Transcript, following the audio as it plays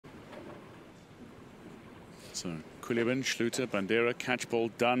So KULIABIN, Schluter, Bandeira,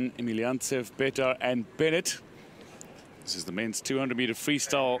 Catchpole, Dunn, EMELIANTSEV, Betar and Bennett. This is the men's 200-meter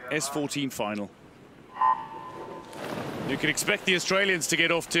freestyle S14 final. You can expect the Australians to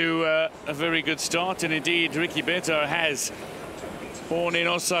get off to a very good start, and indeed Ricky Betar has. Born in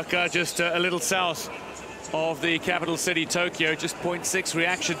Osaka, just a little south of the capital city, Tokyo, just 0.6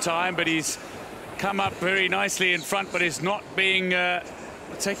 reaction time, but he's come up very nicely in front, but is not being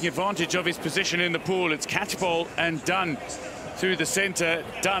taking advantage of his position in the pool. It's Catchpole and Dunn through the center.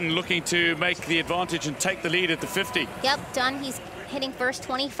 Dunn looking to make the advantage and take the lead at the 50. Yep, Dunn, he's hitting first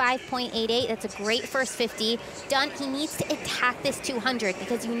 25.88. That's a great first 50. Dunn, he needs to attack this 200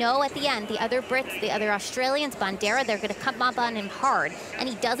 because you know at the end, the other Brits, the other Australians, Bandeira, they're going to come up on him hard. And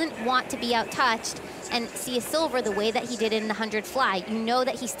he doesn't want to be out-touched and see a silver the way that he did in the 100 fly. You know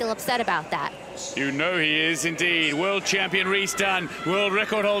that he's still upset about that. You know he is indeed. World champion Reece Dunn, world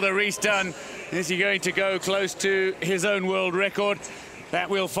record holder Reece Dunn. Is he going to go close to his own world record? That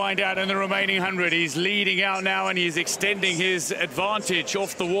we'll find out in the remaining 100. He's leading out now and he's extending his advantage.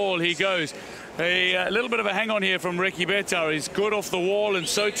 Off the wall he goes. A little bit of a hang on here from Ricky Betar. He's good off the wall, and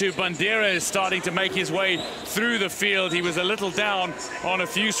so too Bandeira is starting to make his way through the field. He was a little down on a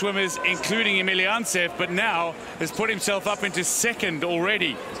few swimmers, including EMELIANTSEV, but now has put himself up into second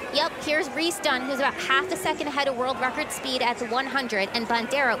already. Yep, here's Reece Dunn, who's about half a second ahead of world record speed at the 100, and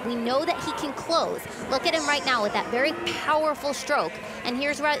Bandeira, we know that he can close. Look at him right now with that very powerful stroke. And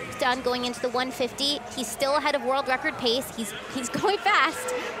here's Reece Dunn going into the 150. He's still ahead of world record pace. He's going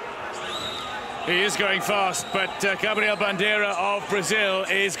fast. He is going fast, but Gabriel Bandeira of Brazil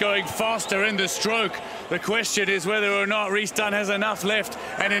is going faster in the stroke. The question is whether or not Reece Dunn has enough left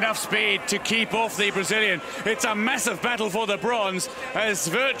and enough speed to keep off the Brazilian. It's a massive battle for the bronze, as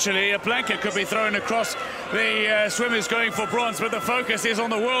virtually a blanket could be thrown across the swimmers going for bronze, but the focus is on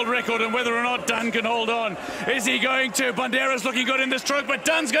the world record and whether or not Dunn can hold on. Is he going to? Bandeira's looking good in the stroke, but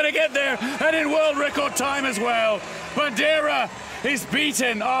Dunn's going to get there, and in world record time as well. Bandeira is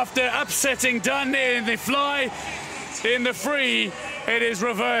beaten after upsetting Dunn in the fly. In the free, it is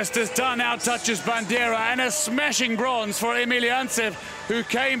reversed as Dunn out-touches Bandeira, and a smashing bronze for EMELIANTSEV, who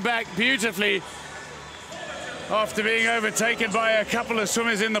came back beautifully after being overtaken by a couple of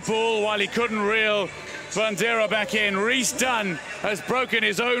swimmers in the pool while he couldn't reel Bandeira back in. Reece Dunn has broken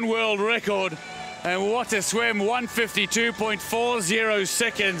his own world record, and what a swim, 152.40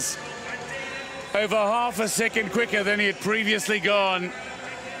 seconds. Over half a second quicker than he had previously gone.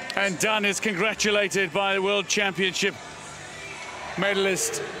 And Dunn is congratulated by the World Championship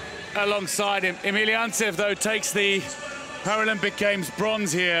medalist alongside him. EMELIANTSEV, though, takes the Paralympic Games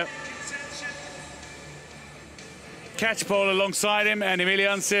bronze here. Catchpole alongside him, and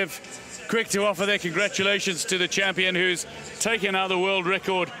EMELIANTSEV quick to offer their congratulations to the champion who's taken out the world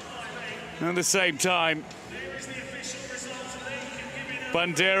record at the same time.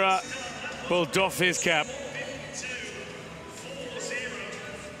 Bandeira will doff his cap.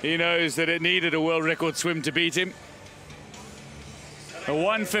 He knows that it needed a world record swim to beat him. A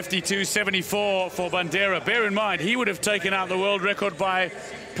 152.74 for Bandeira. Bear in mind, he would have taken out the world record by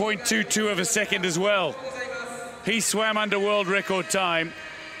 0.22 of a second as well. He swam under world record time.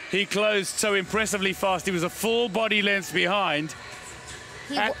 He closed so impressively fast. He was a full body length behind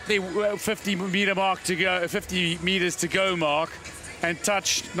at the 50-meter mark to go, 50 meters to go mark, and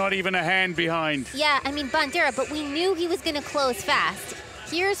touched not even a hand behind. Yeah, I mean, Bandeira, but we knew he was going to close fast.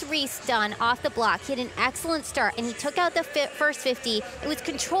 Here's Reece Dunn off the block. He had an excellent start, and he took out the first 50. It was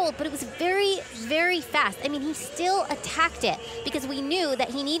controlled, but it was very, very fast. I mean, he still attacked it because we knew that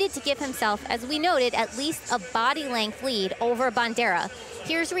he needed to give himself, as we noted, at least a body length lead over Bandeira.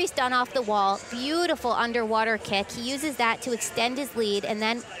 Here's Reece Dunn off the wall. Beautiful underwater kick. He uses that to extend his lead, and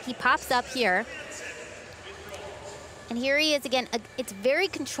then he pops up here. And here he is again. It's very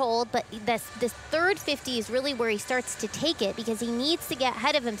controlled, but this third 50 is really where he starts to take it because he needs to get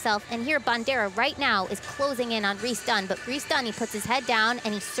ahead of himself. And here Bandeira right now is closing in on Reece Dunn, but Reece Dunn, he puts his head down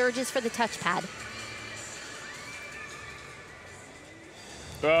and he surges for the touchpad.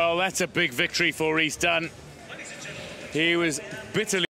 Well, that's a big victory for Reece Dunn. He was bitterly